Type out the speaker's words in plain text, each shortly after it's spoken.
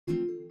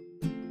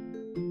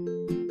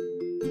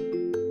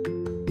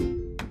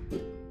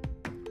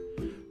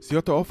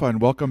Siota Ofa, and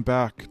welcome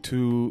back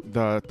to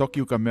the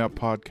Tokyo Kamea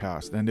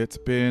podcast. And it's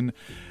been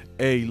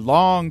a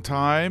long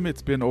time.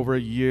 It's been over a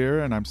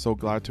year, and I'm so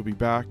glad to be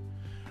back.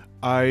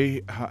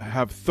 I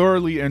have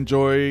thoroughly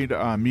enjoyed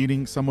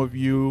meeting some of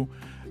you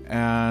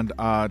and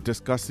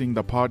discussing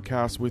the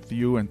podcast with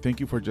you. And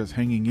thank you for just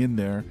hanging in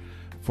there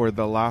for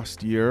the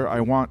last year. I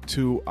want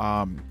to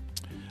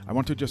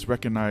just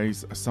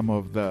recognize some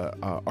of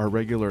our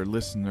regular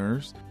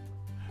listeners.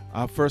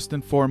 First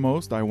and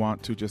foremost, I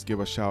want to just give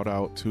a shout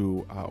out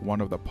to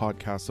one of the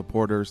podcast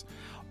supporters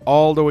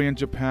all the way in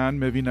Japan,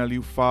 Mevina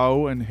Liu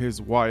Fao and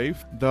his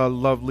wife, the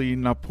lovely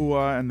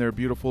Napua and their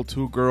beautiful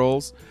two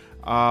girls.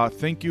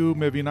 Thank you,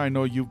 Mevina. I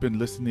know you've been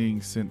listening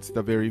since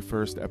the very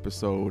first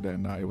episode,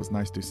 and it was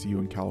nice to see you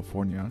in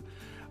California.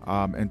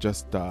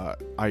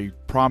 I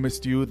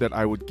promised you that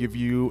I would give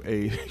you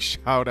a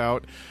shout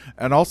out,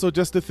 and also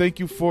just to thank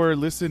you for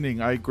listening.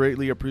 I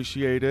greatly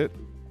appreciate it.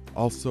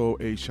 Also,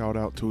 a shout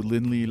out to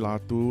Linley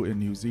Latu in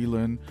New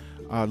Zealand.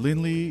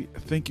 Linley,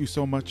 thank you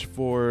so much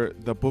for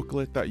the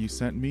booklet that you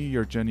sent me,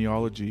 your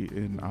genealogy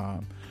in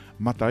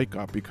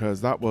Mataika, because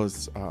that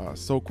was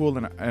so cool.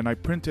 And I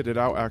printed it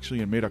out actually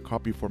and made a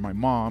copy for my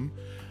mom,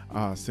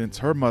 since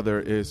her mother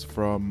is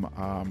from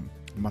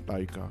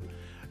Mataika.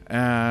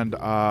 And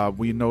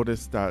we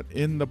noticed that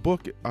in the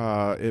book,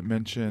 it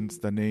mentions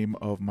the name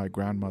of my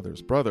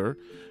grandmother's brother,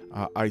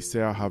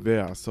 Aisea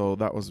Havea. So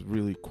that was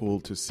really cool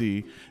to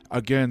see.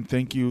 Again,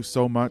 thank you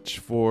so much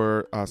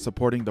for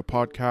supporting the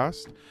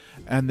podcast.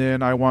 And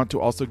then I want to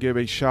also give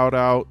a shout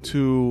out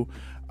to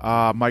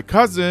my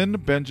cousin,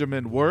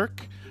 Benjamin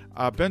Work.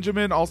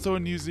 Benjamin, also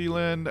in New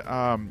Zealand,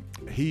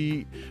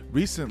 he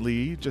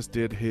recently just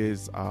did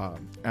his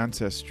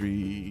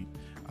ancestry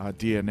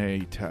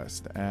DNA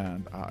test,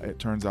 and it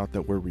turns out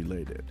that we're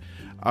related.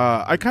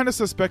 I kind of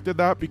suspected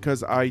that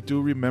because I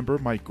do remember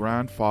my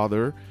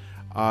grandfather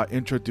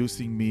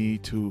introducing me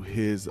to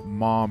his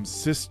mom's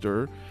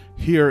sister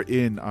here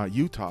in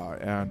Utah,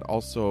 and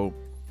also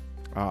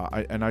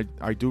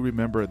I do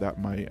remember that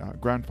my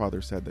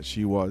grandfather said that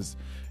she was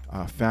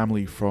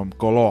family from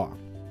Koloa,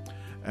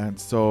 and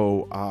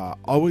so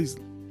always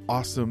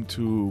awesome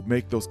to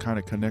make those kind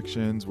of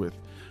connections with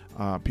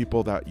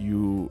people that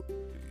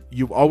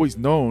you've always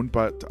known,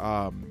 but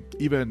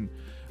even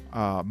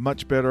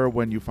much better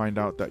when you find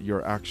out that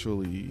you're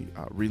actually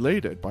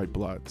related by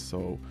blood.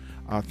 So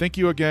thank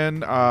you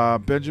again,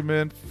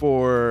 Benjamin,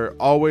 for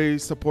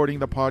always supporting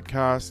the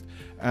podcast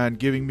and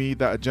giving me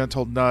that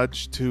gentle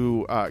nudge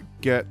to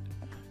get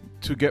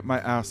my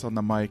ass on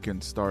the mic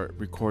and start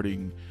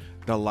recording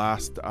the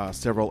last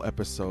several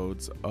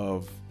episodes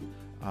of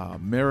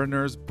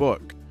Mariner's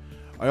book.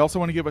 I also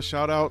want to give a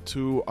shout out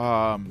to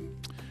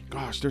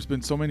there's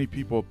been so many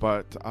people,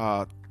 but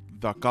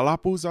the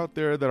Kalapus out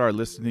there that are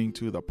listening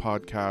to the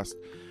podcast,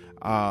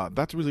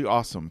 that's really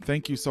awesome.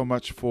 Thank you so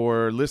much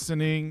for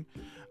listening.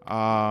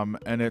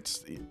 And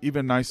it's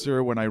even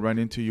nicer when I run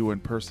into you in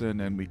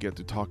person and we get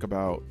to talk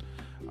about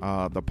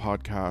the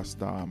podcast.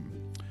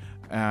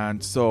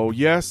 And so,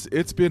 yes,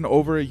 it's been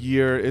over a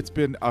year. It's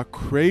been a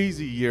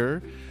crazy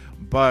year,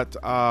 but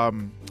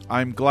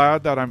I'm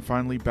glad that I'm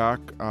finally back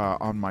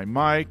on my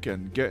mic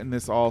and getting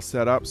this all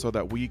set up so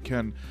that we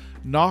can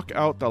knock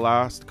out the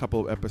last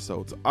couple of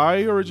episodes.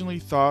 I originally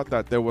thought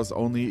that there was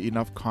only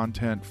enough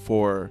content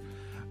for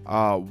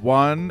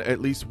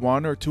at least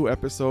one or two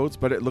episodes,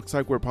 but it looks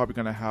like we're probably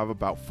going to have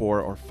about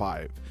 4 or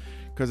 5,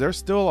 because there's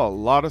still a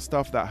lot of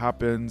stuff that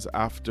happens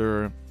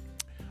after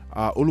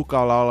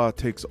Ulukalala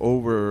takes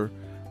over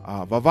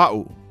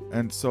Vava'u.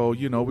 And so,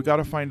 we got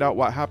to find out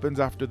what happens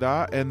after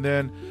that, and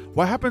then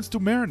what happens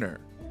to Mariner.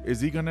 Is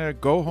he going to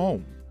go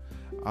home?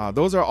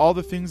 Those are all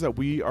the things that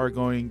we are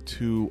going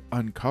to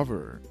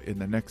uncover in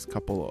the next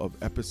couple of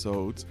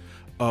episodes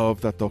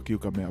of the Tokyo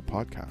Kamea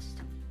podcast.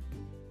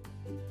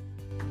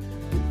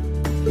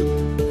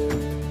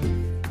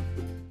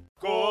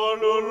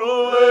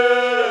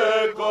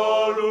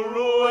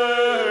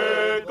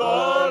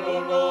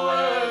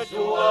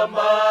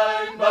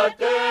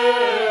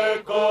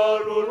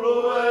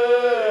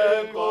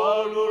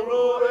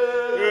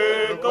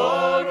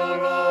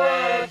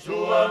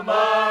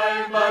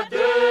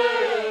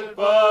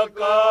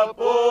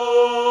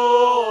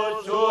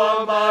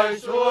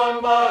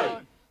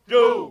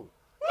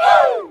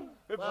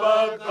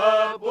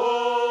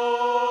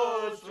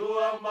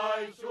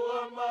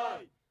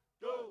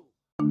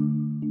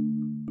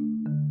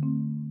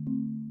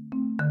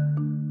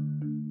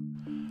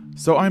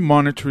 So I'm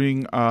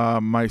monitoring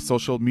my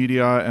social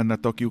media and the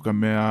Tokyo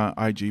Kamea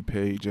IG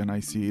page, and I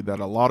see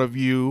that a lot of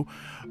you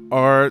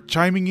are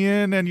chiming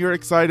in and you're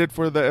excited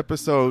for the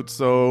episode.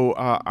 So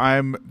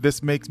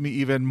this makes me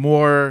even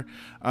more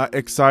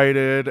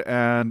excited,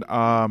 and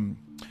I'm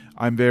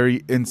very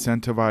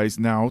incentivized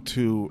now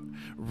to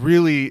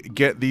really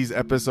get these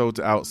episodes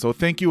out. So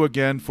thank you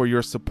again for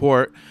your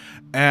support.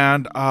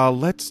 And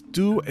let's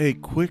do a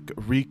quick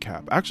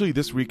recap. Actually,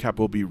 this recap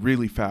will be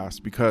really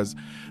fast because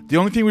the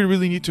only thing we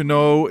really need to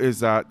know is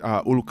that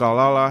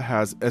Ulukalala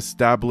has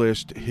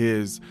established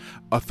his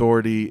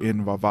authority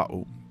in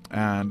Vava'u.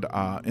 And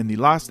in the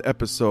last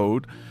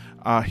episode,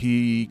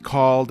 he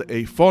called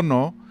a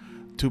fono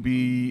to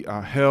be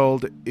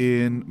held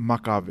in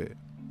Makave.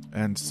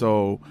 And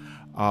so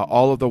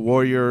all of the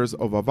warriors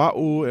of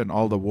Vava'u and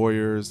all the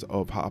warriors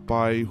of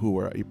Ha'apai who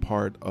were a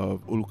part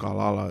of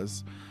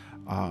Ulukalala's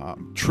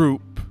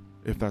troop,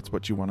 if that's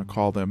what you want to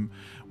call them,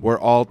 were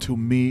all to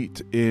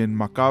meet in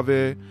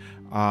Makave,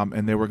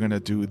 and they were going to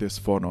do this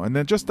fono. And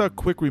then just a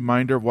quick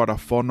reminder of what a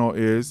fono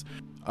is.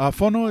 A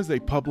fono is a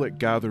public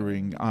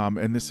gathering,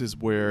 and this is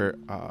where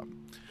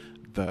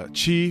the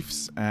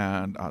chiefs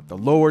and the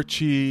lower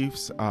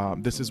chiefs,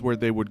 this is where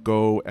they would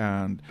go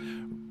and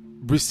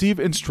receive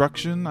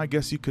instruction, I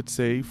guess you could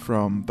say,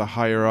 from the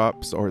higher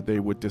ups, or they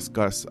would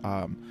discuss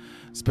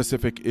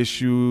specific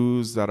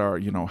issues that are,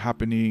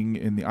 happening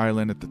in the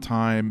island at the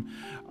time,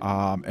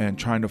 and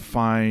trying to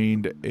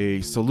find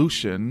a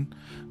solution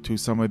to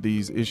some of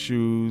these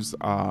issues.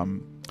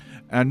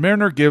 And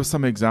Mariner gives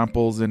some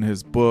examples in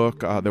his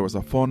book. There was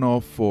a fono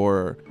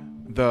for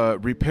the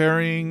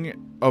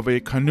repairing of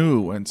a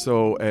canoe, and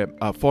so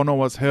a fono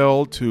was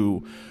held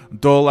to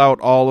dole out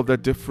all of the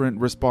different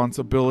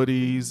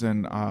responsibilities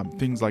and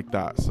things like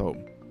that.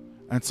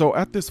 So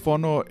at this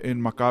fono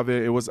in Makave,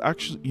 it was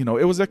actually,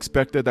 it was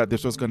expected that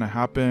this was going to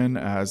happen,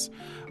 as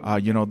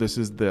this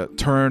is the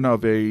turn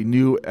of a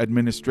new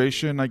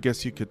administration, I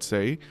guess you could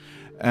say.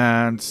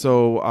 And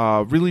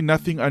so really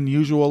nothing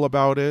unusual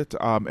about it.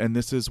 And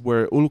this is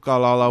where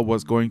Ulukalala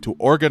was going to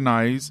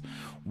organize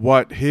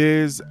what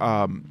his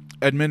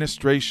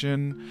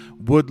administration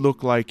would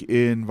look like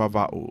in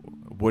Vava'u.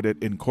 Would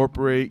it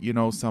incorporate,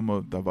 some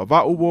of the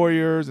Vava'u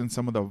warriors and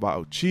some of the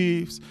Vava'u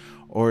chiefs?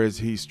 Or is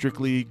he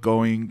strictly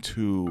going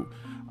to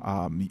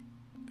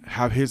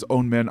have his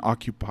own men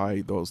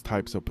occupy those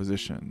types of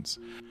positions?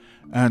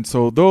 And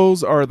so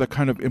those are the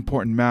kind of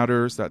important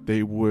matters that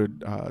they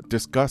would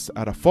discuss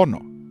at a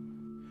fono.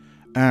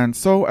 And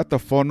so at the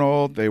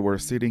fono, they were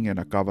sitting in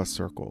a kava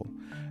circle.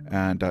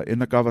 And in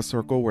the kava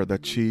circle were the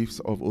chiefs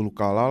of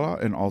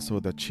Ulukalala and also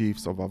the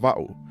chiefs of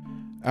Vava'u.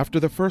 After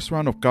the first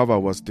round of kava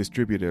was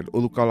distributed,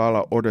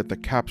 Ulukalala ordered the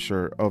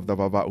capture of the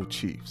Vava'u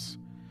chiefs.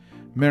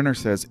 Mariner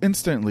says,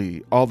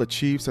 instantly, all the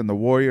chiefs and the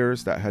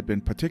warriors that had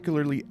been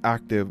particularly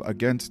active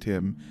against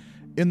him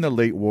in the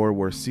late war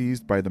were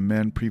seized by the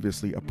men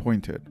previously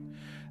appointed.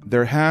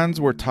 Their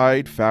hands were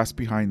tied fast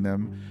behind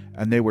them,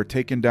 and they were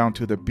taken down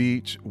to the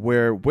beach,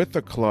 where, with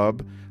a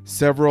club,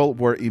 several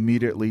were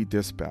immediately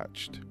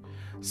dispatched.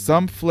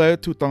 Some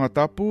fled to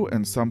Tongatapu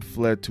and some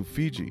fled to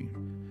Fiji.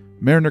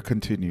 Mariner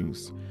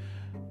continues,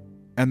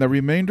 and the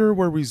remainder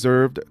were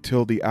reserved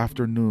till the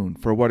afternoon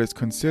for what is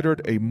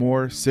considered a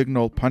more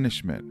signal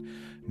punishment,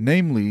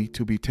 namely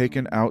to be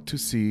taken out to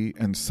sea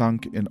and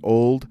sunk in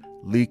old,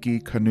 leaky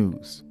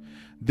canoes.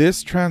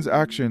 This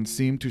transaction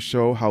seemed to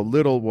show how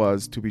little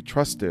was to be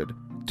trusted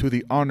to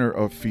the honor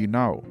of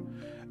Finau,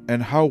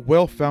 and how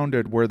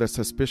well-founded were the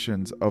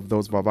suspicions of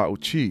those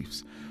Vava'u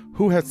chiefs,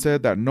 who had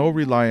said that no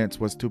reliance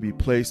was to be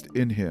placed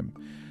in him,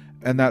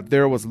 and that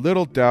there was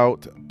little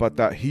doubt but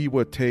that he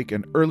would take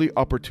an early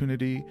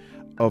opportunity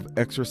of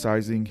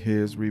exercising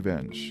his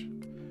revenge.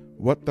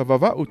 What the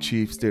Vava'u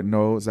chiefs didn't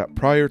know is that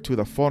prior to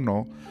the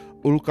fono,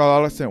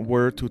 Ulukalala sent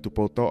word to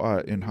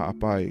Tupoto'a in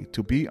Ha'apai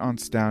to be on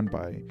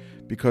standby,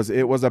 because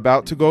it was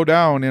about to go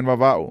down in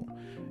Vava'u.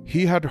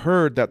 He had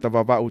heard that the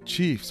Vava'u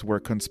chiefs were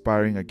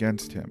conspiring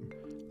against him.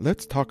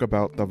 Let's talk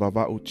about the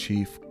Vava'u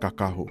chief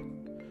Kakahu.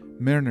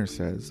 Mariner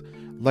says,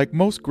 like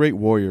most great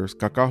warriors,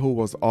 Kakahu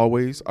was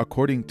always,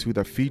 according to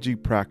the Fiji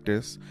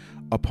practice,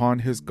 upon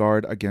his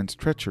guard against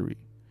treachery.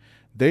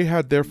 They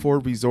had therefore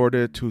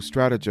resorted to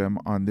stratagem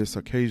on this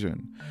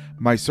occasion.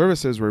 My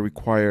services were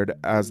required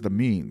as the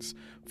means,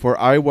 for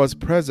I was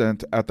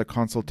present at the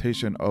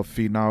consultation of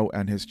Finau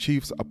and his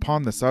chiefs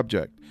upon the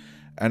subject,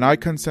 and I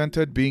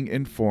consented, being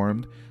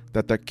informed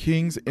that the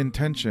king's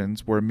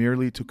intentions were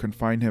merely to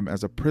confine him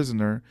as a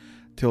prisoner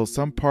till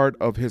some part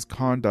of his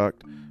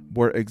conduct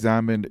were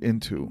examined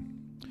into.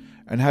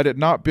 And had it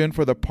not been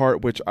for the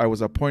part which I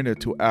was appointed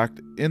to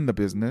act in the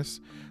business,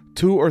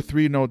 2 or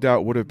 3 no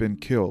doubt would have been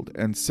killed,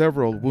 and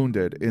several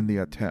wounded in the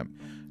attempt.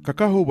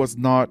 Kakahu was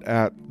not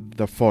at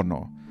the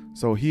fono,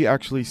 so he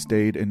actually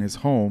stayed in his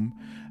home,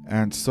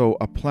 and so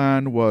a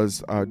plan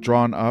was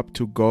drawn up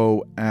to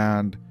go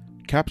and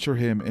capture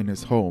him in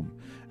his home.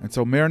 And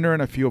so Mariner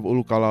and a few of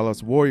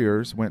Ulukalala's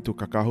warriors went to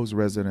Kakahu's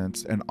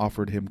residence and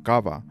offered him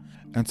kava.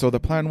 And so the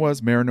plan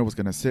was Mariner was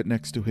going to sit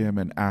next to him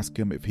and ask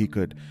him if he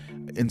could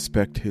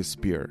inspect his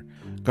spear.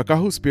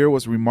 Kakahu's spear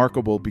was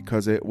remarkable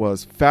because it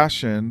was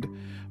fashioned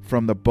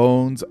from the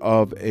bones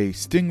of a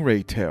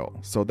stingray tail.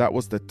 So that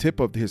was the tip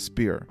of his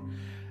spear.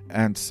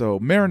 And so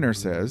Mariner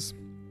says,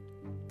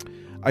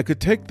 I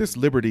could take this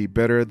liberty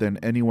better than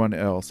anyone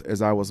else,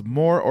 as I was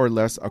more or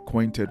less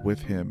acquainted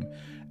with him,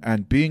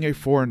 and being a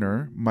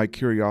foreigner, my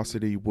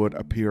curiosity would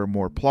appear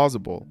more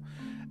plausible,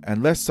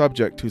 and less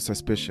subject to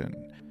suspicion.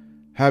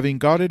 Having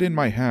got it in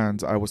my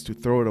hands, I was to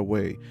throw it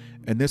away,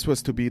 and this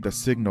was to be the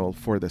signal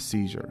for the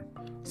seizure.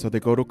 So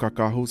they go to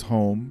Kakahu's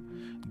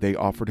home, they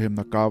offered him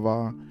the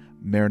kava.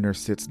 Mariner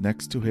sits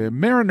next to him.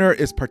 Mariner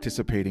is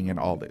participating in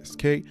all this,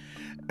 okay?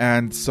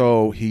 And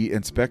so he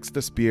inspects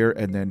the spear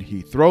and then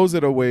he throws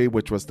it away,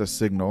 which was the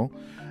signal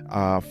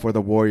for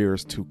the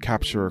warriors to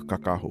capture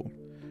Kakahu.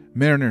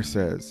 Mariner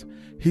says,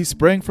 he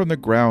sprang from the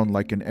ground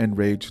like an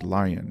enraged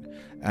lion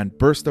and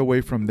burst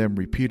away from them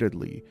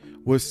repeatedly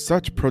with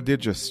such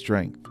prodigious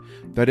strength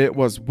that it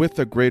was with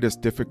the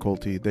greatest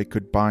difficulty they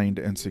could bind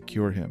and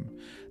secure him.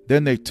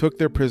 Then they took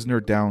their prisoner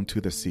down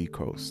to the sea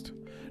coast.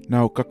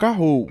 Now,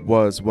 Kakahu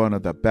was one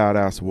of the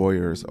badass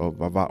warriors of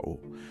Vava'u.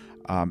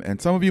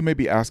 And some of you may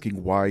be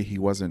asking why he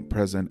wasn't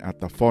present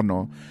at the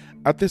Fono.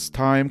 At this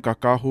time,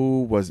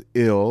 Kakahu was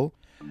ill,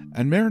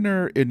 and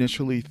Mariner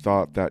initially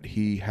thought that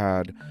he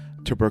had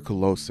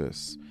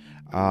tuberculosis.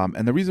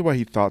 And the reason why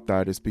he thought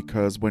that is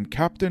because when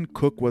Captain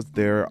Cook was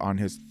there on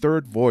his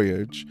third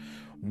voyage,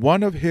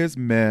 one of his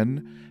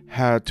men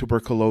had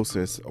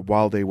tuberculosis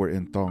while they were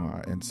in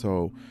Tonga. And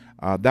so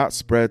that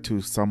spread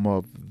to some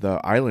of the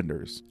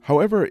islanders.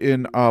 However,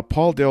 in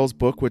Paul Dale's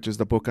book, which is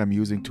the book I'm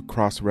using to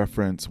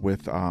cross-reference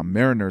with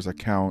Mariner's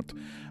account,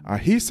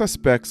 he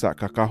suspects that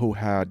Kakahu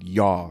had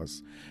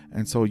yaws.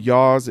 And so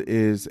yaws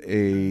is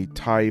a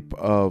type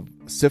of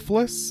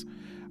syphilis,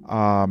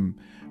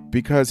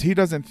 because he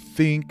doesn't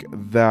think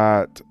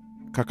that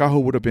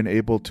Kakahu would have been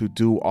able to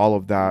do all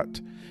of that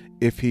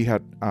if he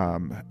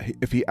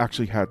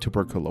actually had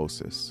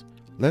tuberculosis.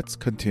 Let's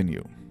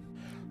continue.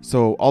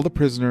 So all the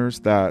prisoners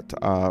that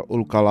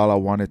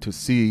Ulukalala wanted to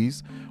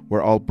seize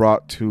were all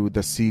brought to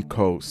the sea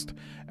coast.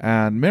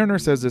 And Mariner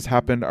says this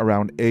happened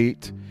around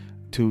 8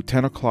 to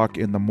 10 o'clock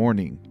in the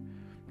morning.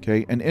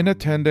 Okay, and in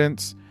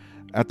attendance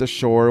at the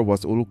shore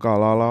was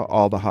Ulukalala,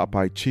 all the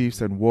Hapai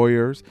chiefs and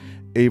warriors,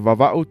 a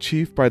Vava'u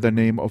chief by the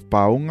name of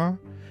Paunga,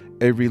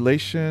 a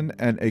relation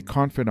and a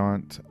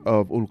confidant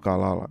of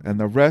Ulukalala, and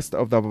the rest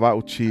of the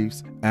Vava'u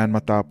chiefs and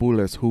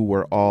Matapules, who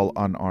were all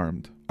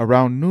unarmed.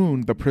 Around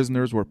noon, the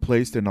prisoners were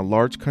placed in a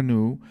large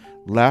canoe,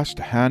 lashed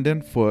hand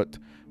and foot,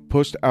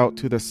 pushed out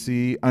to the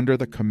sea under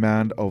the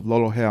command of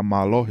Lolohea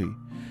Malohi,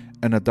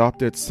 an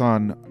adopted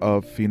son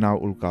of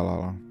Finau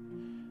Ulukalala.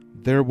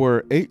 There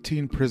were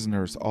 18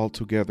 prisoners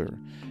altogether,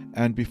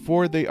 and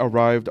before they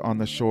arrived on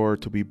the shore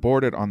to be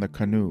boarded on the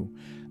canoe,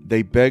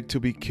 they begged to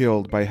be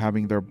killed by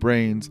having their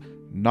brains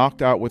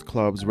knocked out with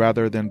clubs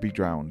rather than be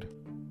drowned.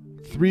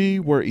 3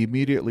 were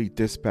immediately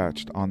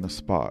dispatched on the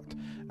spot,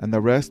 and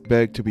the rest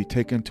begged to be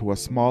taken to a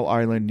small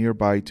island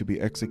nearby to be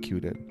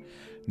executed.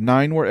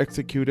 9 were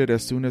executed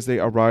as soon as they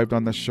arrived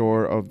on the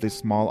shore of this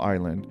small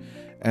island,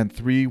 and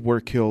 3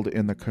 were killed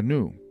in the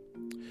canoe.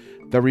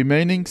 The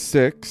remaining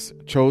 6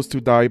 chose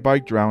to die by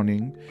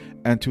drowning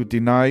and to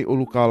deny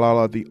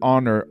Ulukalala the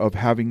honor of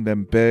having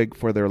them beg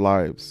for their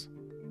lives.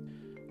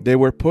 They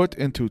were put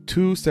into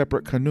 2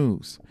 separate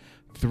canoes,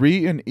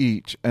 3 in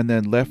each, and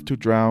then left to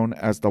drown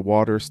as the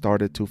water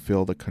started to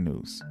fill the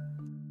canoes.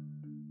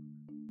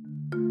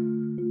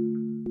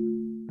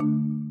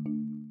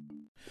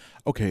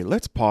 Okay,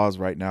 let's pause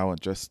right now and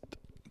just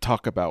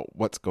talk about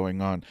what's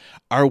going on.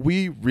 Are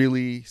we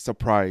really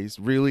surprised?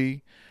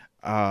 Really?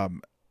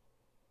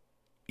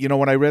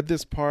 When I read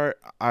this part,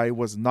 I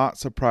was not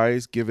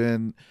surprised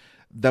given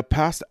the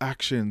past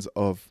actions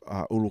of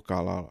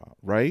Ulukalala,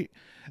 right?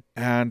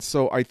 And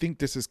so I think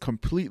this is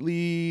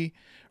completely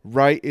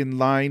right in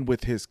line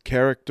with his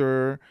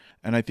character.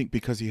 And I think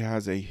because he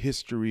has a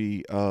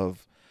history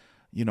of,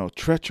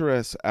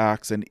 treacherous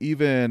acts and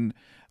even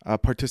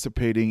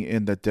participating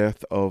in the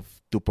death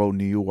of Tupo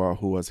Niua,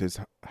 who was his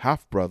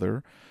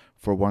half-brother,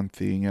 for one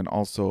thing, and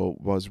also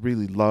was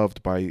really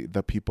loved by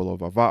the people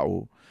of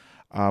Vava'u.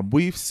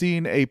 We've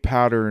seen a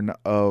pattern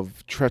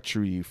of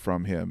treachery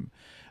from him.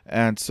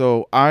 And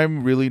so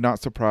I'm really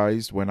not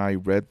surprised when I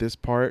read this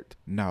part.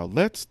 Now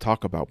let's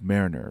talk about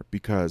Mariner,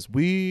 because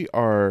we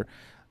are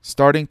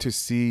starting to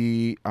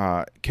see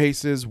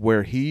cases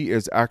where he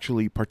is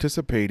actually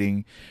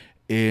participating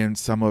in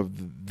some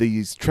of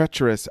these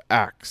treacherous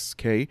acts,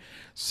 okay?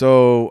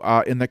 So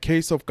in the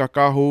case of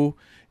Kakahu,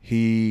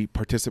 he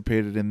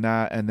participated in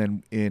that, and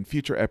then in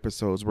future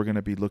episodes, we're going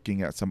to be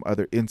looking at some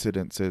other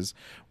incidences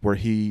where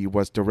he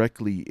was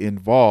directly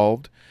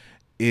involved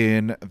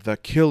in the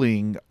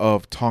killing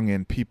of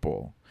Tongan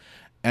people.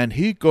 And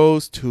he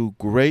goes to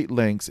great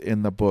lengths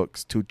in the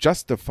books to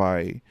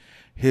justify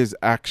his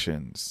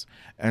actions.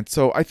 And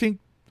so I think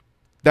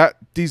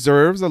that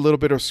deserves a little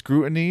bit of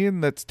scrutiny,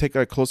 and let's take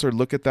a closer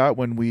look at that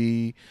when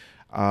we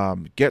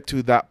get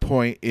to that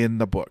point in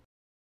the book.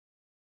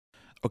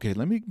 Okay,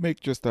 let me make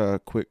just a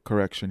quick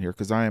correction here,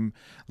 because I am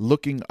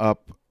looking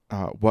up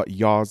what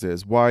yaws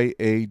is.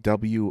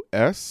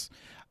 Y-A-W-S.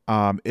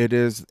 It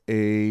is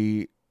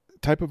a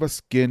type of a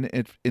skin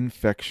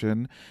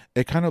infection.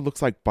 It kind of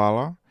looks like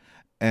bala,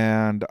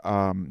 and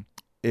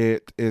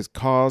it is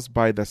caused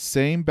by the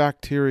same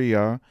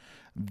bacteria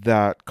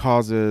that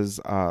causes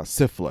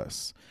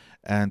syphilis.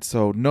 And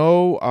so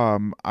no,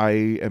 I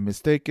am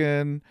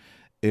mistaken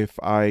if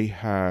I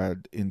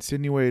had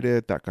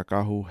insinuated that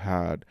Kakahu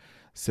had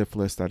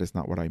syphilis. That is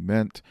not what I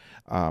meant.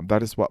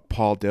 That is what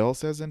Paul Dale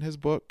says in his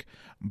book.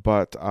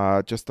 but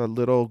just a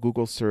little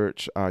Google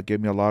search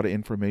gave me a lot of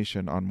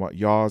information on what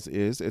yaws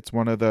is. It's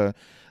one of the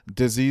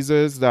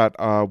diseases that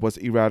was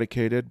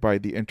eradicated by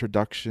the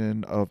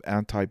introduction of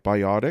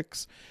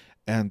antibiotics.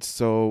 And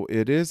so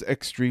it is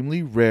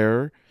extremely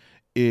rare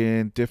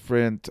in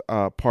different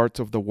parts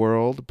of the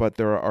world, but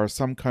there are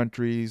some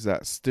countries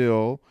that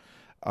still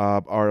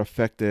are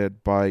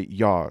affected by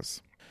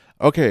yaws.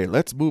 Okay,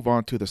 let's move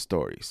on to the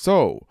story.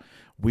 So,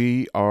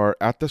 we are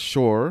at the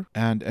shore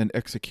and an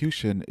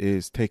execution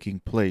is taking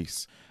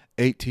place.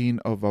 18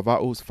 of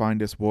Vava'u's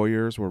finest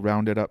warriors were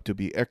rounded up to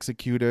be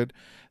executed.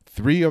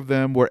 3 of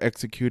them were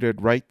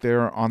executed right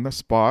there on the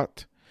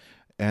spot.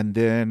 And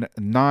then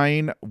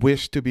 9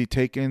 wished to be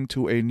taken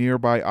to a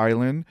nearby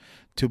island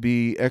to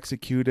be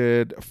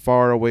executed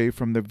far away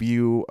from the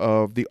view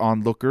of the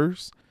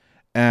onlookers.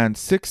 And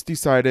 6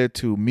 decided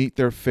to meet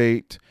their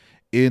fate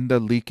in the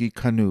leaky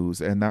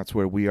canoes. And that's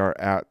where we are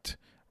at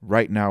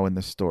right now in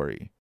the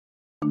story.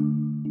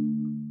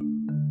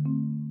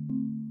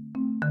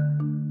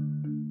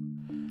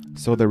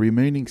 So the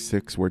remaining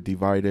 6 were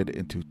divided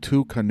into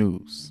 2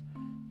 canoes,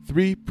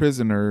 3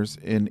 prisoners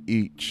in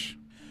each.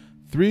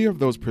 3 of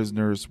those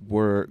prisoners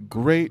were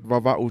great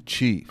Vava'u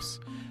chiefs.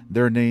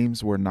 Their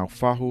names were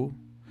Naufahu,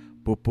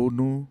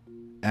 Pupunu,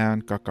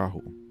 and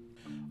Kakahu.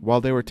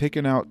 While they were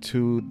taken out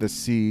to the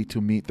sea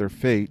to meet their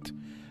fate,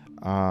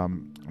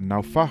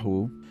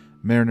 Naufahu,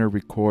 Mariner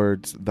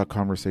records the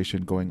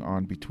conversation going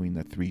on between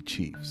the 3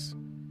 chiefs.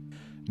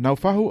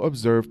 Naufahu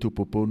observed to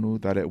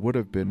Pupunu that it would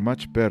have been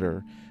much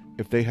better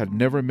if they had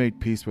never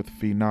made peace with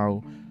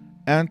Finau,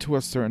 and to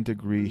a certain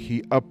degree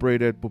he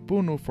upbraided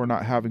Pupunu for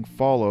not having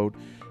followed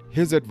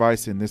his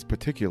advice in this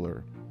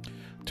particular.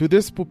 To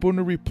this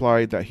Pupunu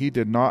replied that he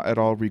did not at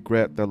all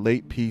regret the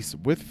late peace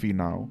with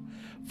Finau,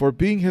 for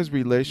being his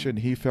relation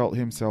he felt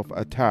himself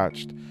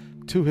attached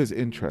to his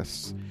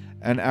interests,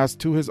 and as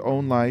to his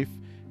own life,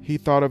 he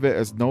thought of it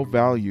as no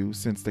value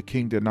since the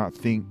king did not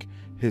think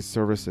his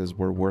services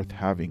were worth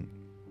having.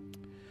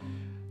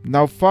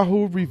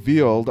 Naufahu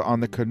revealed on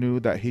the canoe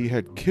that he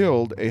had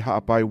killed a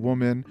Ha'apai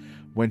woman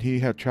when he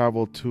had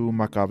traveled to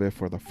Makabe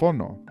for the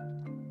Fono.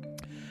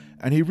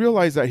 And he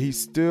realized that he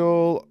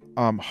still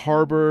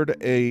harbored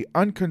a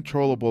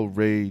uncontrollable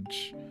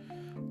rage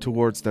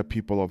towards the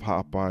people of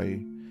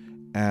Ha'apai,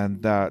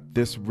 and that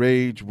this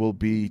rage will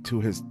be to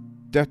his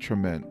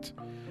detriment.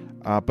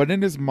 But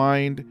in his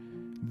mind,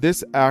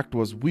 this act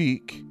was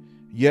weak,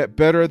 yet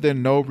better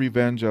than no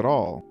revenge at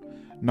all.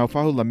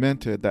 Naufahu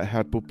lamented that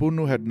had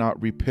Pupunu had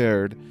not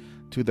repaired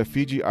to the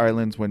Fiji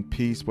Islands when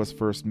peace was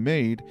first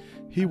made,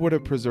 he would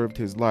have preserved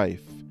his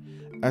life.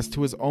 As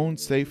to his own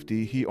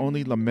safety, he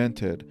only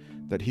lamented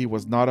that he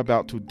was not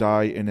about to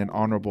die in an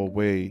honorable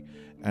way,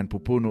 and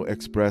Pupunu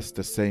expressed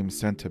the same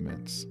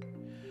sentiments.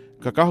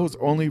 Kakahu's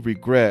only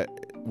regret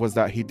was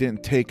that he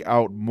didn't take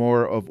out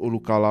more of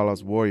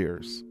Ulukalala's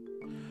warriors.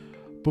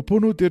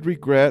 Pupunu did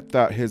regret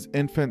that his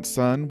infant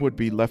son would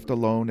be left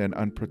alone and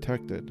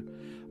unprotected,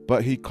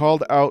 but he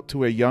called out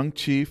to a young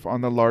chief on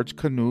the large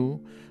canoe,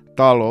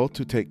 Talo,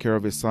 to take care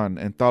of his son,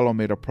 and Talo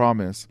made a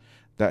promise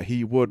that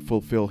he would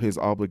fulfill his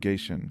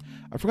obligation.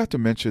 I forgot to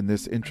mention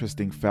this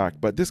interesting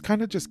fact, but this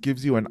kind of just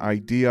gives you an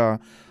idea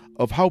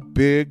of how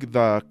big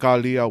the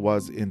kalia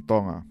was in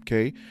Tonga,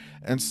 okay?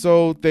 And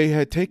so they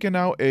had taken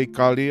out a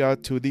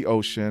kalia to the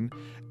ocean,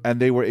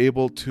 and they were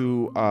able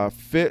to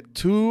fit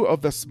 2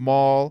 of the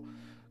small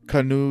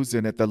canoes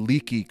in it, the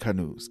leaky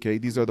canoes, okay?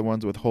 These are the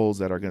ones with holes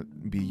that are going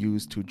to be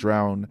used to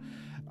drown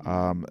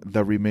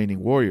the remaining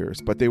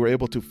warriors. But they were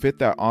able to fit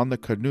that on the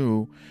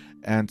canoe,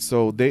 and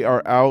so they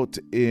are out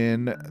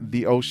in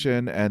the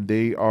ocean, and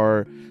they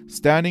are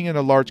standing in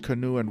a large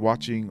canoe and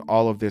watching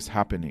all of this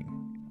happening.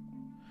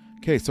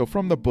 Okay, so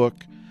from the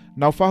book,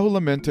 Naufahu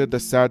lamented the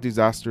sad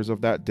disasters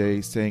of that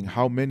day, saying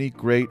how many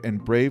great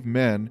and brave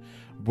men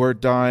were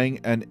dying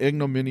an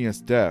ignominious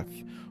death,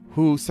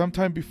 who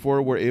sometime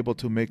before were able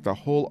to make the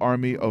whole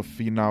army of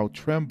Finau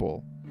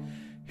tremble.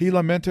 He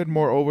lamented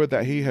moreover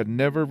that he had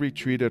never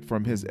retreated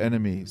from his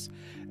enemies,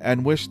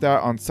 and wished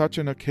that on such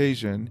an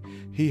occasion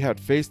he had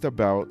faced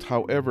about,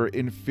 however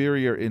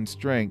inferior in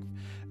strength,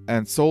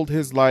 and sold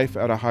his life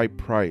at a high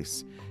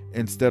price,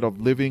 instead of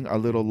living a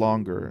little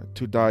longer,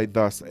 to die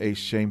thus a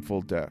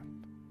shameful death.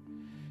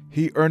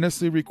 He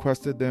earnestly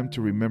requested them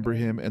to remember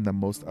him in the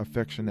most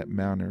affectionate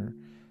manner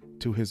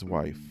to his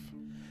wife.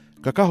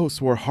 Kakahu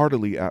swore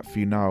heartily at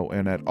Finau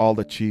and at all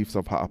the chiefs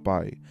of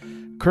Ha'apai,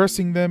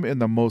 cursing them in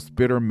the most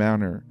bitter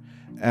manner,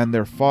 and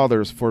their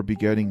fathers for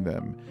begetting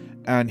them,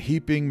 and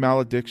heaping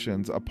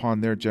maledictions upon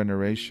their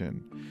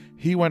generation.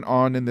 He went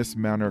on in this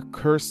manner,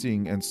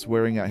 cursing and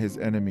swearing at his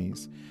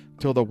enemies,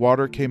 till the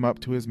water came up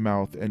to his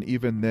mouth, and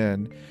even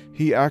then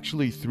he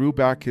actually threw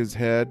back his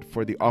head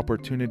for the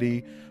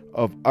opportunity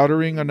of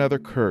uttering another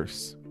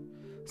curse,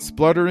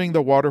 spluttering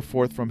the water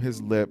forth from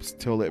his lips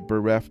till it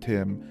bereft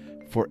him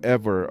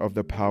forever of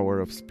the power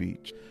of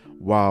speech.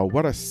 Wow,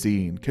 what a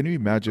scene. Can you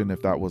imagine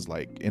if that was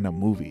like in a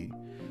movie?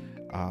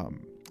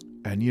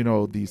 And you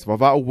know, these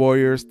Vava'u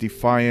warriors,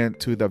 defiant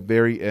to the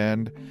very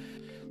end.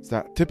 It's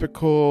that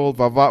typical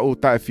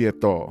Vava'u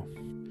ta'efieto.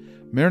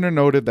 Mariner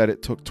noted that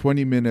it took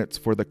 20 minutes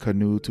for the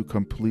canoe to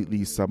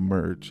completely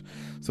submerge.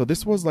 So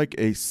this was like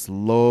a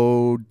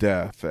slow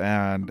death.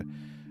 And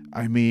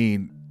I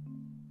mean,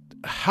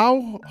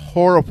 how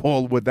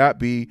horrible would that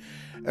be?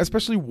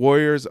 Especially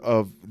warriors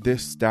of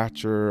this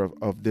stature,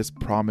 of this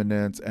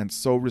prominence, and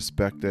so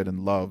respected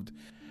and loved.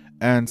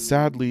 And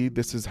sadly,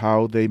 this is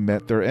how they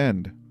met their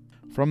end.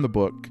 From the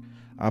book,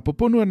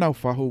 Pupunu and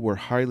Naufahu were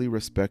highly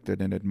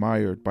respected and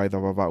admired by the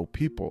Vava'u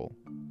people,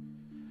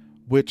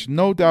 which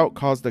no doubt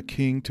caused the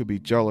king to be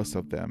jealous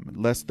of them,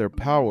 lest their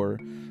power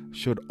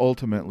should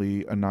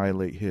ultimately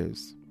annihilate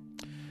his.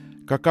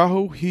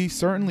 Kakahu, he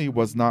certainly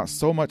was not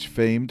so much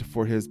famed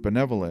for his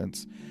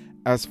benevolence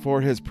as for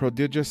his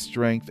prodigious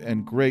strength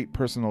and great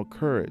personal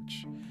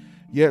courage.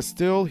 Yet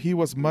still he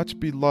was much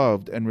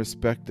beloved and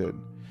respected.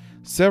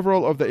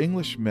 Several of the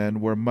Englishmen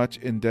were much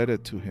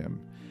indebted to him,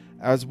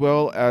 as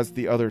well as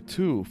the other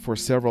two, for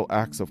several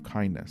acts of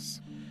kindness.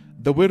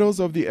 The widows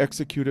of the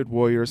executed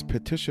warriors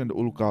petitioned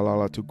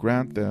Ulukalala to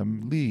grant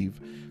them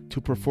leave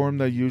to perform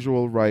the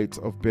usual rites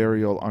of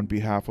burial on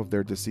behalf of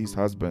their deceased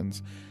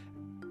husbands,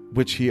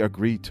 which he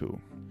agreed to.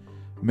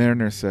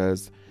 Mariner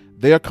says,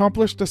 they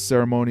accomplished the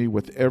ceremony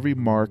with every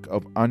mark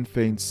of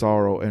unfeigned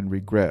sorrow and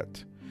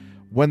regret.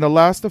 When the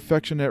last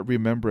affectionate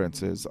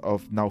remembrances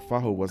of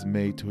Naufahu was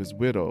made to his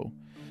widow,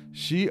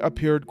 she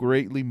appeared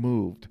greatly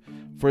moved,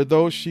 for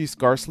though she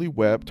scarcely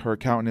wept, her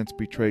countenance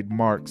betrayed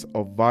marks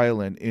of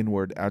violent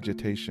inward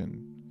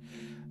agitation.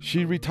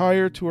 She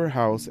retired to her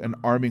house and,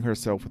 arming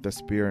herself with a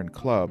spear and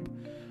club,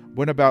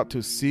 went about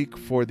to seek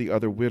for the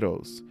other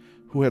widows,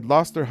 who had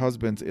lost their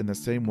husbands in the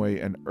same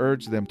way, and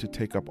urged them to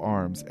take up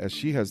arms, as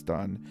she has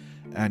done,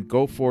 and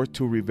go forth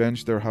to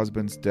revenge their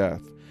husband's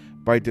death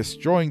by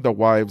destroying the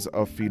wives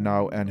of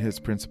Finau and his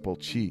principal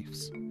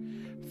chiefs.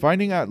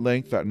 Finding at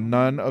length that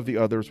none of the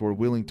others were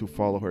willing to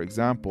follow her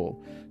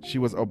example, she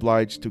was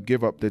obliged to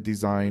give up the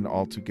design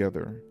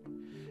altogether.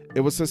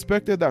 It was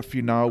suspected that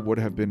Finau would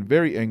have been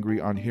very angry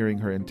on hearing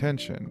her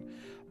intention,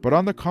 but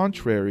on the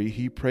contrary,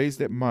 he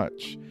praised it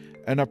much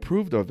and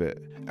approved of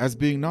it, as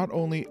being not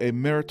only a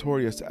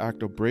meritorious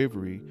act of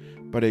bravery,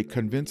 but a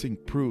convincing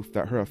proof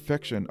that her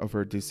affection of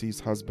her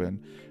deceased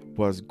husband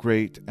was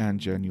great and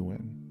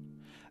genuine.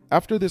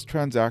 After this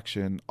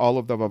transaction, all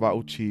of the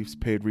Vava'u chiefs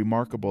paid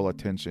remarkable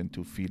attention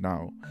to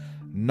Finau,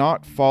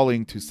 not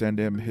failing to send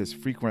him his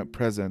frequent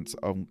presents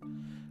of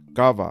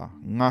kava,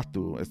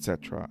 ngatu,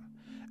 etc.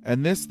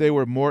 And this they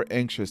were more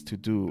anxious to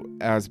do,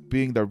 as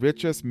being the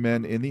richest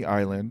men in the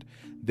island,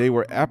 they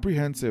were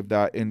apprehensive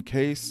that in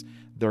case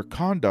their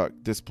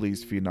conduct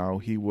displeased Finau,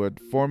 he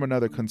would form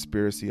another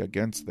conspiracy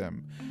against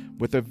them,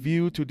 with a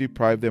view to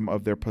deprive them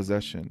of their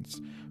possessions,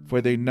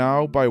 for they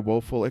now by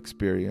woeful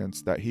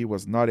experience that he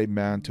was not a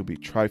man to be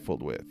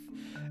trifled with,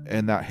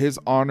 and that his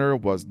honor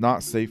was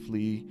not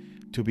safely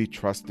to be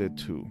trusted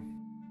to.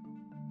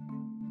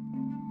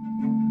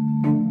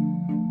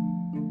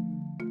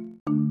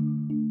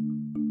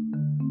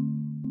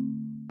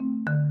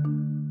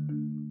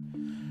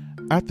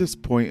 At this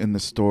point in the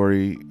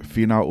story,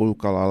 Finau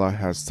Ulukalala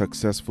has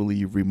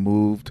successfully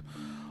removed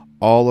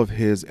all of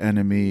his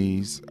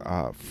enemies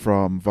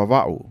from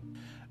Vava'u.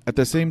 At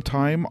the same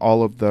time,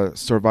 all of the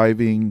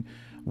surviving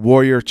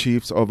warrior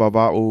chiefs of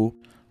Vava'u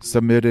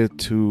submitted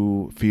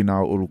to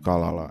Finau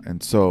Ulukalala.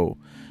 And so,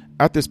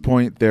 at this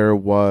point, there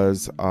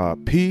was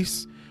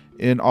peace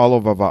in all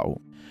of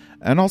Vava'u,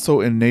 and also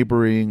in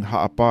neighboring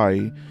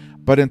Ha'apai.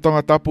 But in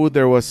Tongatapu,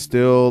 there was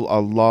still a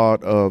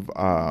lot of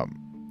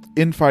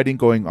infighting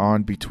going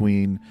on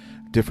between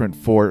different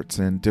forts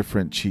and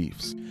different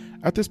chiefs.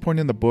 At this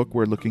point in the book,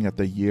 we're looking at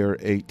the year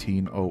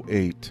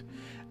 1808,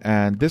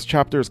 and this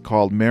chapter is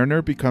called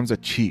Mariner Becomes a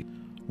Chief.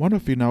 One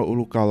of Finau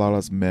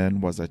Ulukalala's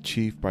men was a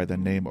chief by the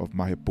name of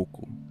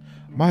Mahepuku.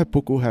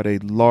 Mahepuku had a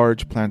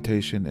large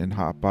plantation in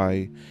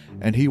Ha'apai,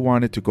 and he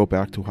wanted to go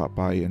back to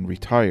Ha'apai and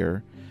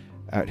retire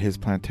at his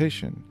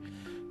plantation.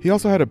 He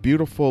also had a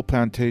beautiful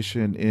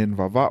plantation in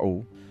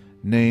Vava'u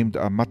named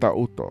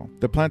Matauto.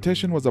 The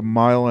plantation was 1.5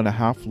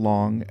 miles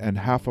long and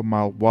 0.5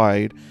 mile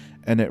wide,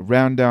 and it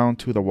ran down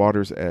to the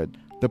water's edge.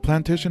 The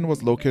plantation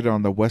was located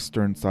on the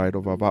western side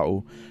of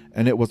Vava'u,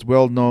 and it was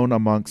well known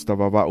amongst the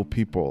Vava'u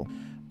people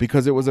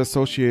because it was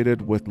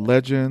associated with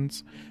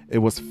legends. It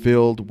was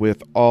filled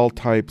with all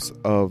types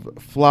of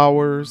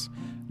flowers,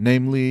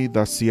 namely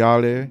the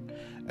siale,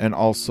 and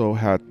also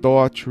had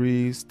toa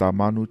trees,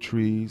 tamanu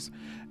trees,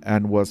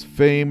 and was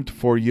famed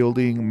for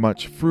yielding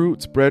much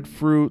fruits,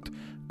 breadfruit,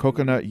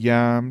 coconut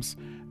yams,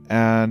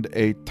 and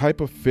a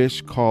type of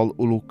fish called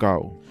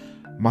ulukau.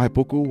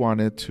 Mahepuku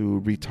wanted to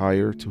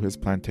retire to his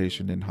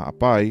plantation in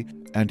Ha'apai,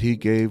 and he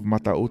gave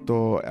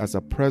Matauto as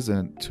a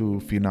present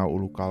to Finau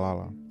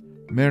Ulukalala.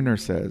 Mariner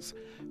says,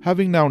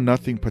 having now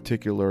nothing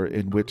particular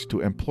in which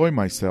to employ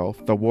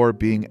myself, the war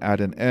being at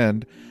an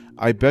end,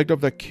 I begged of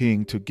the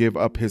king to give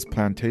up his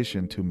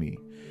plantation to me,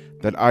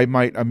 that I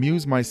might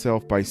amuse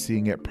myself by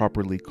seeing it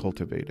properly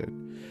cultivated.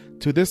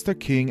 To this the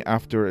king,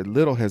 after a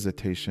little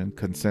hesitation,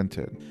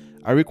 consented.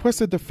 I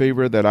requested the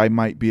favor that I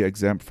might be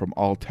exempt from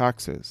all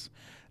taxes,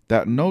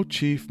 that no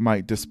chief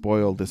might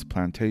despoil this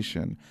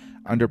plantation,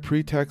 under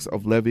pretext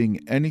of levying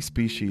any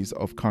species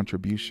of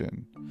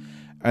contribution.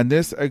 And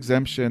this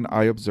exemption,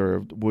 I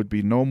observed, would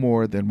be no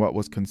more than what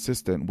was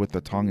consistent with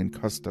the Tongan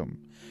custom,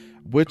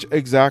 which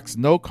exacts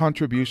no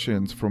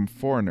contributions from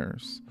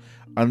foreigners,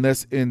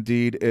 unless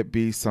indeed it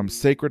be some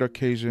sacred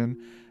occasion,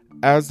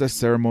 as the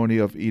ceremony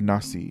of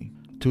Inasi.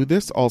 To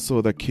this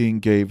also the king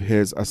gave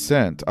his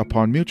assent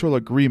upon mutual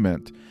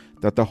agreement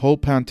that the whole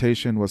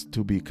plantation was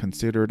to be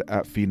considered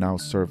at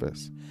Finau's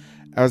service,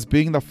 as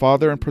being the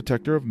father and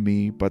protector of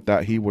me, but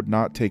that he would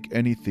not take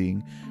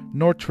anything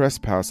nor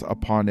trespass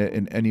upon it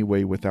in any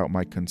way without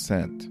my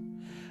consent.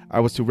 I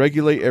was to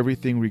regulate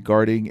everything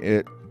regarding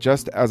it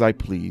just as I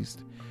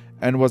pleased,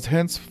 and was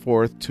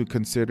henceforth to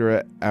consider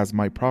it as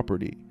my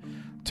property,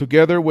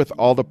 together with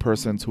all the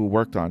persons who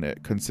worked on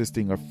it,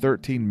 consisting of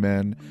 13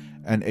 men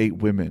and 8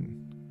 women.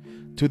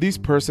 To these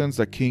persons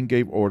the king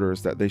gave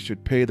orders that they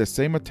should pay the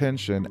same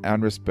attention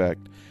and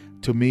respect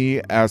to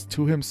me as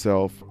to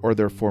himself or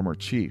their former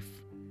chief.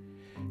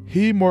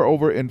 He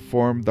moreover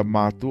informed the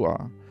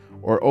matua,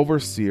 or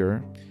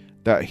overseer,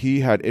 that he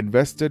had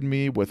invested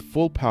me with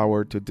full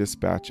power to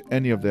dispatch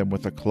any of them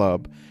with a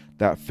club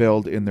that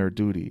failed in their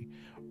duty,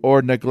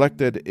 or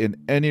neglected in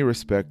any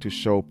respect to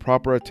show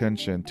proper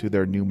attention to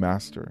their new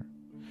master.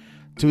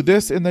 To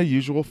this, in the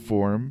usual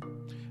form,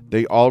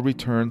 they all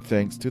returned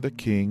thanks to the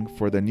king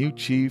for the new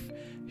chief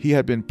he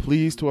had been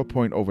pleased to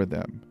appoint over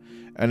them,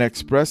 and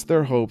expressed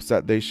their hopes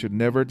that they should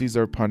never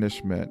deserve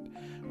punishment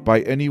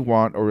by any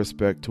want or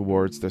respect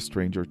towards the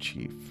stranger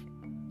chief.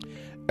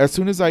 As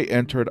soon as I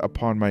entered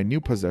upon my new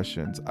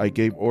possessions, I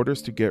gave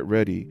orders to get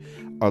ready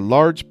a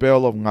large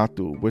bale of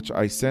ngatu, which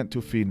I sent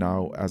to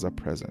Finau as a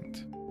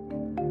present.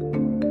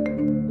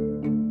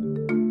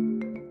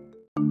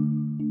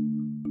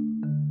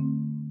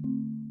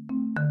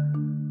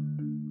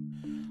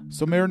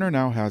 So Mariner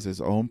now has his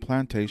own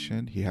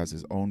plantation. He has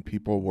his own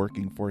people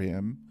working for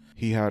him.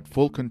 He had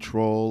full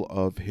control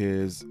of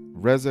his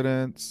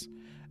residence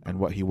and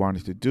what he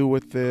wanted to do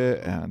with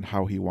it and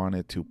how he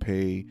wanted to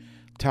pay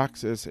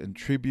taxes and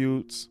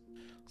tributes.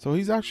 So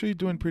he's actually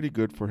doing pretty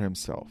good for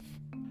himself.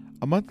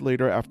 A month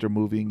later, after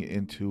moving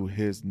into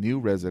his new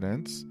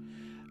residence,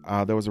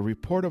 there was a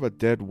report of a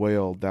dead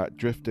whale that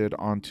drifted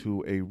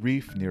onto a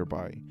reef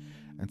nearby.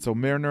 And so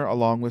Mariner,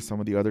 along with some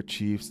of the other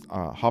chiefs,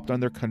 hopped on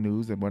their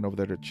canoes and went over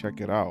there to check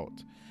it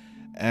out.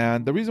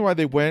 And the reason why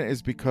they went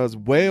is because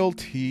whale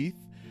teeth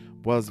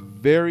was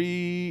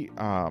very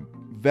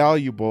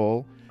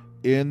valuable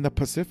in the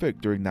Pacific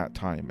during that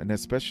time, and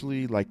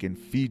especially like in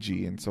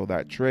Fiji. And so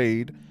that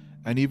trade,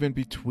 and even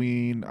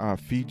between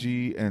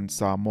Fiji and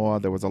Samoa,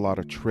 there was a lot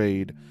of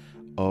trade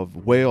of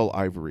whale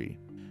ivory.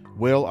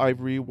 Whale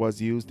ivory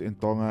was used in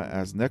Tonga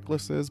as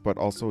necklaces, but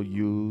also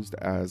used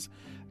as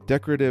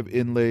decorative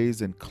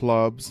inlays in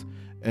clubs,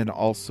 and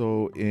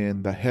also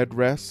in the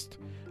headrest,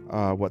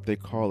 what they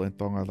call in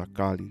Tonga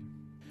lakali.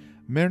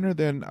 Mariner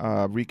then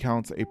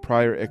recounts a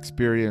prior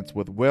experience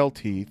with whale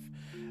teeth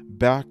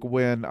back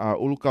when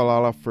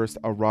Ulukalala first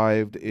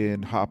arrived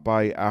in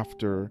Ha'apai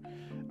after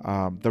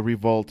the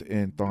revolt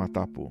in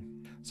Tongatapu.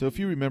 So if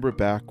you remember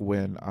back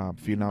when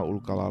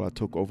Finau Ulukalala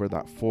took over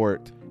that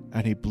fort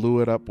and he blew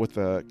it up with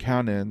the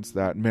cannons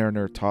that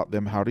Mariner taught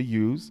them how to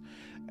use,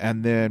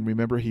 and then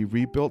remember he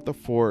rebuilt the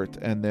fort,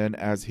 and then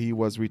as he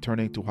was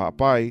returning to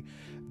Ha'apai,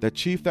 the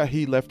chief that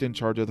he left in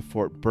charge of the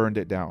fort burned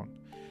it down.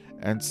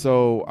 And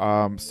so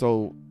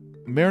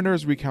Mariner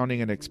is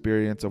recounting an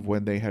experience of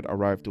when they had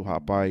arrived to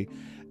Ha'apai,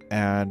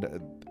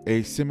 and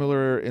a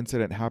similar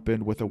incident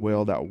happened with a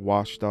whale that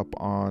washed up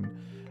on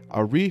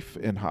a reef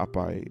in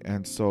Ha'apai.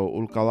 And so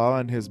Ulukalala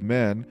and his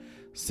men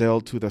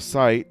sailed to the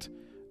site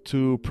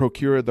to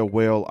procure the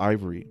whale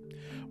ivory.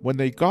 When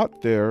they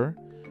got there,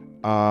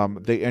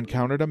 they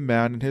encountered a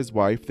man and his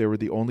wife. They were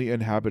the only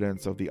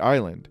inhabitants of the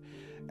island.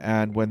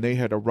 And when they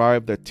had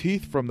arrived, the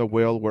teeth from the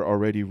whale were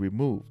already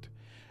removed.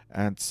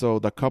 And so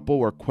the couple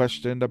were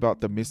questioned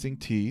about the missing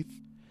teeth,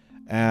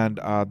 and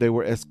they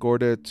were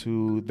escorted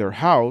to their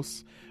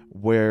house,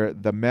 where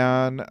the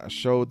man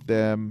showed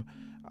them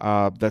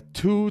the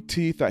 2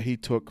 teeth that he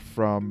took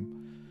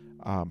from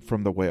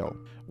the whale.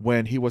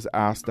 When he was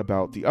asked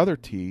about the other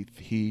teeth,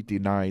 he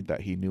denied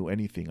that he knew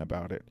anything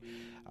about it.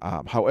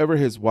 However,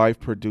 his wife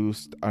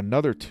produced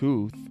another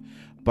tooth,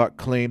 but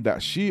claimed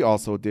that she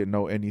also didn't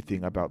know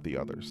anything about the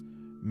others.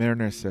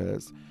 Mariner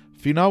says,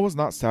 Finau was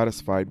not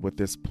satisfied with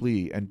this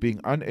plea, and being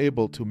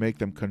unable to make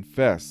them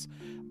confess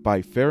by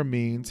fair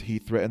means, he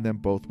threatened them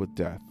both with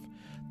death.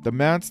 The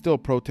man still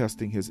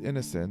protesting his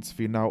innocence,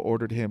 Finau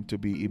ordered him to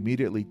be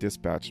immediately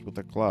dispatched with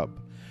a club,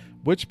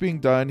 which being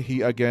done,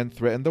 he again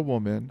threatened the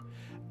woman,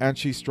 and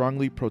she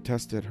strongly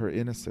protested her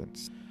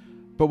innocence.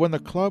 But when the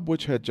club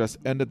which had just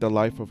ended the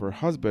life of her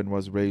husband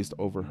was raised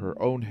over her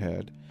own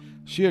head,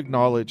 she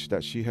acknowledged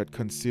that she had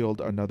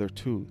concealed another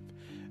tooth,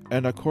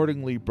 and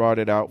accordingly brought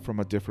it out from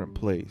a different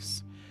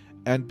place.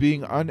 And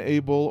being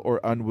unable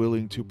or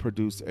unwilling to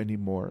produce any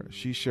more,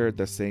 she shared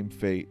the same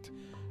fate.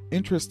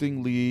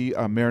 Interestingly,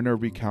 Mariner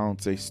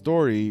recounts a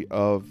story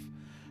of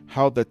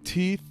how the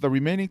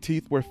remaining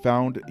teeth were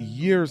found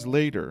years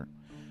later,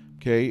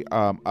 Okay,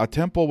 a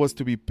temple was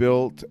to be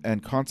built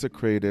and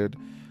consecrated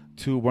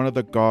to one of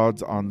the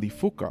gods on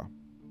Lifuka.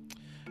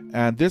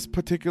 And this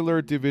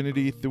particular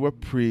divinity, through a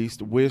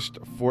priest, wished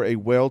for a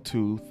whale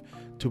tooth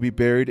to be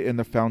buried in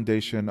the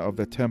foundation of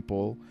the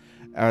temple,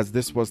 as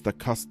this was the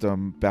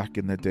custom back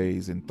in the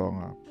days in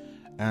Tonga.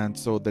 And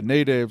so the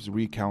natives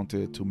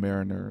recounted to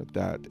Mariner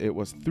that it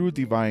was through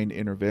divine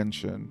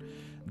intervention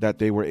that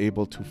they were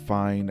able to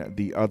find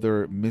the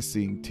other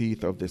missing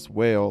teeth of this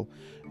whale,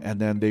 and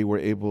then they were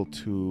able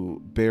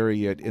to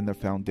bury it in the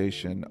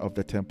foundation of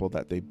the temple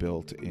that they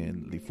built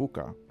in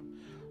Lifuka.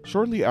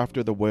 Shortly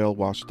after the whale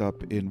washed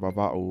up in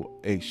Vava'u,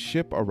 a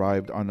ship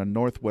arrived on the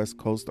northwest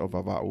coast of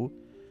Vava'u,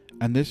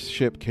 and this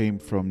ship came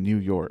from New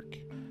York.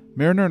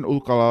 Mariner and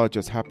Ulkalala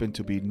just happened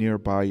to be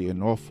nearby in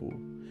Ofu,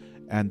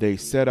 and they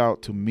set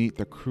out to meet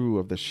the crew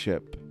of the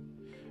ship,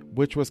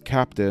 which was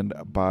captained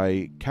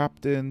by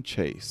Captain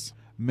Chase.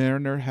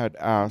 Mariner had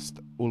asked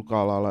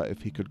Ulkalala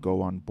if he could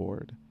go on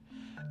board,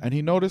 and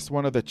he noticed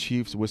one of the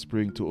chiefs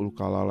whispering to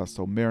Ulkalala,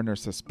 so Mariner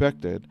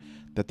suspected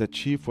that the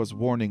chief was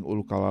warning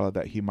Ulkalala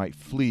that he might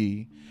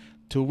flee,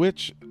 to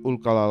which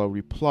Ulkalala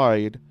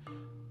replied,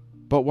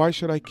 "But why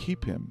should I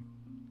keep him?"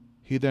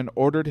 He then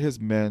ordered his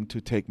men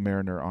to take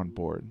Mariner on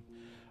board.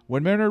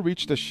 When Mariner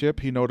reached the ship,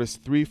 he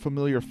noticed 3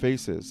 familiar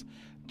faces: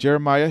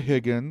 Jeremiah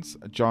Higgins,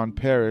 John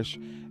Parrish,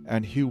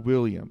 and Hugh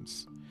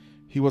Williams.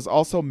 He was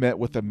also met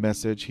with a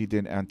message he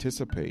didn't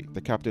anticipate. The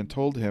captain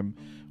told him,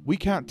 "We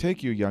can't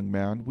take you, young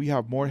man. We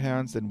have more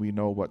hands than we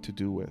know what to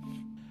do with."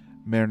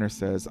 Mariner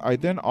says, "I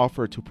then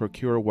offered to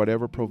procure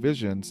whatever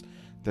provisions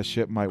the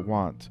ship might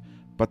want,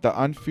 but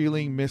the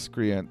unfeeling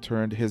miscreant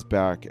turned his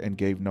back and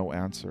gave no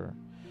answer.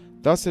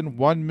 Thus, in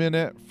 1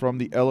 minute from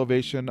the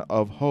elevation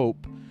of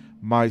hope,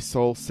 my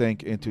soul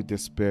sank into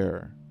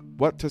despair.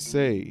 What to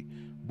say,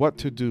 what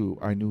to do,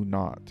 I knew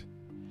not.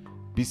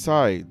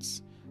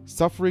 Besides,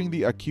 suffering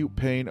the acute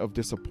pain of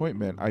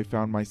disappointment, I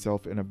found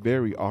myself in a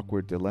very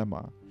awkward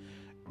dilemma.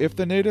 If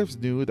the natives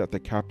knew that the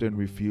captain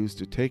refused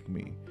to take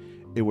me,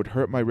 it would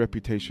hurt my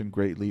reputation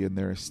greatly in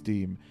their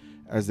esteem,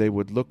 as they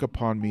would look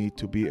upon me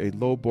to be a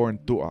low-born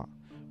tu'a,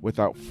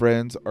 without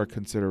friends or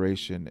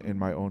consideration in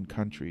my own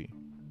country."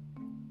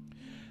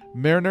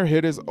 Mariner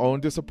hid his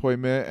own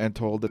disappointment and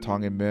told the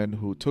Tongan men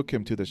who took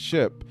him to the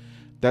ship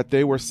that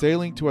they were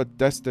sailing to a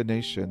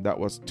destination that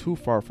was too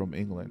far from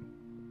England.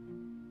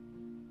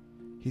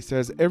 He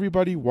says,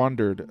 "Everybody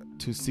wondered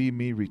to see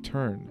me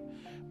return.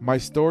 My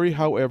story,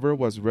 however,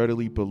 was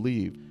readily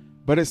believed,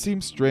 but it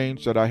seemed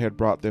strange that I had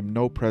brought them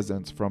no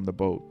presents from the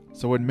boat.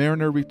 So when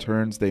Mariner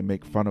returns, they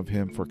make fun of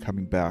him for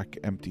coming back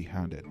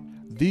empty-handed."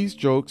 These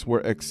jokes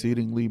were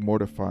exceedingly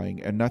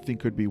mortifying, and nothing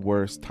could be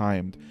worse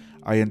timed.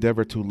 I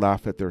endeavored to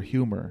laugh at their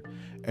humor,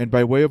 and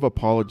by way of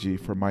apology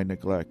for my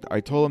neglect, I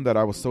told them that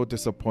I was so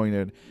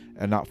disappointed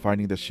at not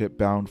finding the ship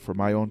bound for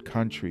my own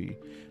country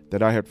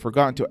that I had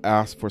forgotten to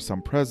ask for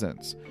some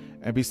presents,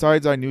 and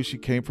besides I knew she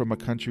came from a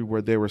country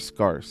where they were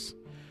scarce.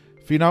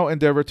 Finau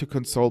endeavored to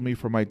console me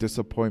for my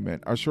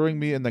disappointment, assuring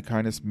me in the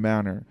kindest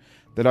manner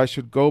that I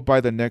should go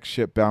by the next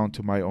ship bound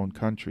to my own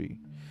country.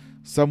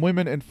 Some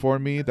women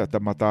informed me that the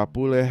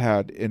Matapule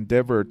had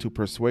endeavored to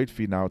persuade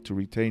Finau to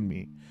retain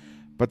me,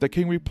 but the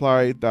king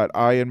replied that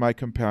I and my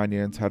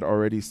companions had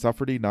already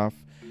suffered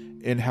enough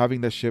in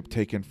having the ship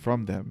taken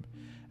from them,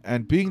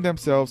 and being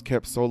themselves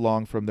kept so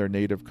long from their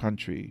native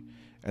country,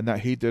 and that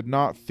he did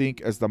not think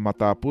as the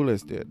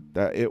Matapules did,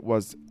 that it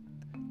was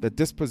the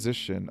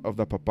disposition of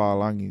the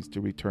Papalangis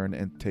to return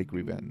and take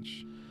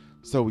revenge.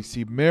 So we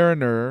see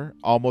Mariner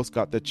almost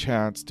got the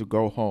chance to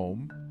go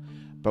home,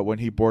 but when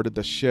he boarded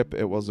the ship,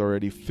 it was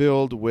already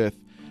filled with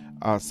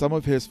some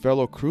of his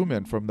fellow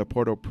crewmen from the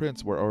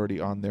Port-au-Prince were already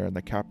on there, and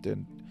the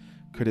captain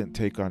couldn't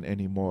take on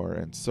any more.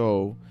 And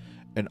so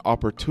an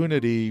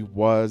opportunity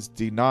was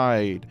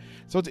denied.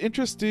 So it's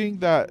interesting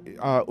that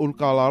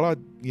Ulkalala,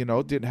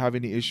 didn't have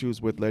any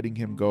issues with letting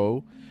him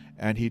go,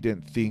 and he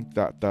didn't think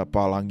that the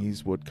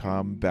Palangis would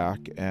come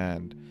back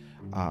and,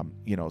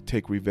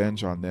 take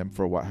revenge on them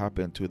for what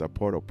happened to the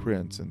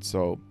Port-au-Prince. And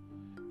so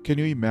can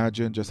you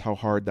imagine just how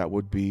hard that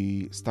would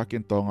be, stuck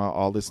in Tonga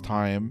all this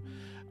time,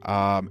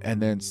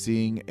 and then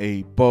seeing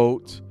a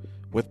boat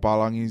with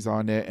Palangis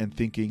on it and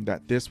thinking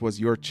that this was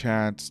your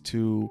chance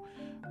to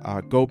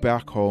go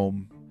back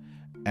home,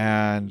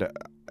 and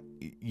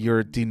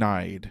you're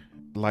denied.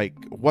 Like,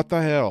 what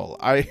the hell?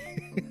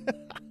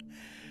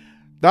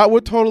 That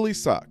would totally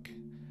suck.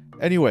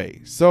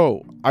 Anyway,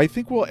 so I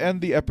think we'll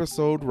end the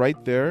episode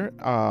right there,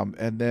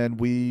 and then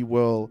we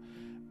will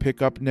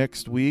pick up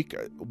next week.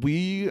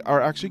 We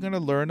are actually going to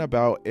learn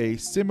about a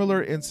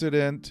similar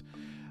incident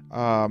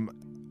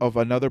of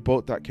another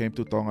boat that came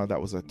to Tonga that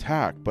was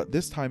attacked, but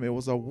this time it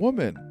was a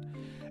woman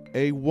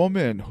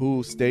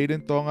who stayed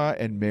in Tonga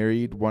and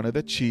married one of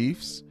the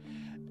chiefs,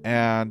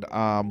 and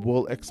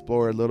we'll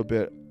explore a little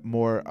bit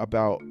more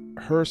about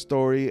her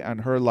story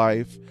and her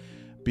life,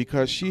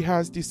 because she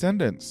has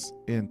descendants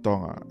in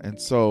Tonga, and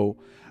so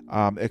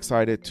I'm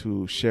excited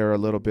to share a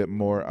little bit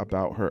more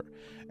about her.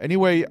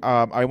 Anyway,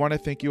 I want to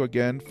thank you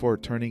again for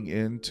turning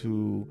in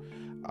to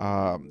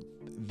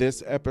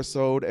this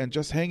episode and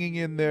just hanging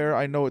in there.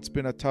 I know it's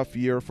been a tough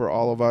year for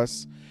all of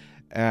us,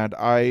 and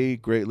I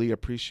greatly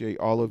appreciate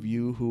all of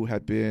you who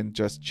had been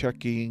just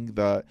checking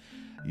the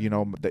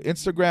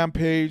Instagram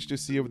page to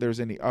see if there's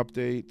any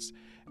updates.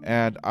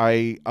 And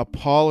I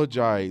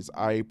apologize.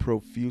 I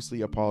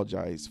profusely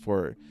apologize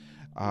for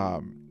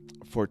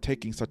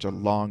taking such a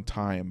long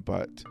time.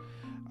 But,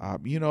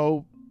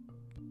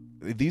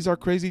 these are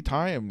crazy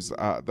times.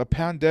 The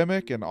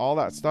pandemic and all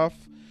that stuff.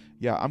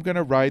 Yeah, I'm going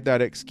to ride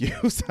that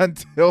excuse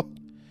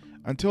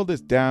until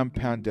this damn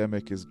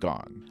pandemic is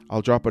gone.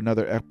 I'll drop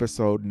another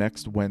episode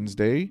next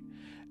Wednesday.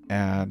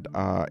 And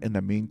in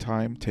the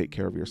meantime, take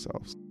care of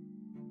yourselves.